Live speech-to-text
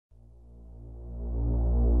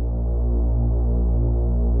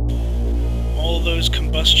those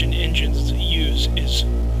combustion engines use is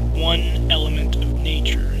one element of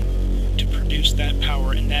nature to produce that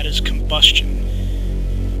power, and that is combustion.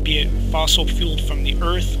 Be it fossil fuel from the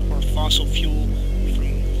earth, or fossil fuel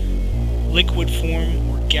from liquid form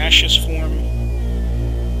or gaseous form,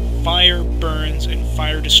 fire burns and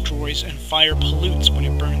fire destroys and fire pollutes when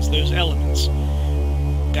it burns those elements.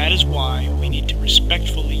 That is why we need to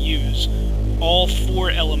respectfully use all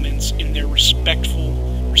four elements in their respective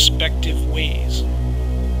ways,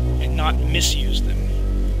 and not misuse them.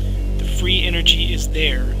 The free energy is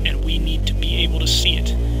there, and we need to be able to see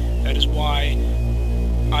it. That is why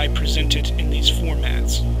I present it in these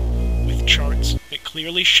formats, with charts that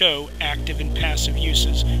clearly show active and passive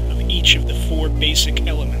uses of each of the four basic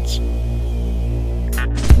elements.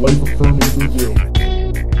 Life affirming Brazil.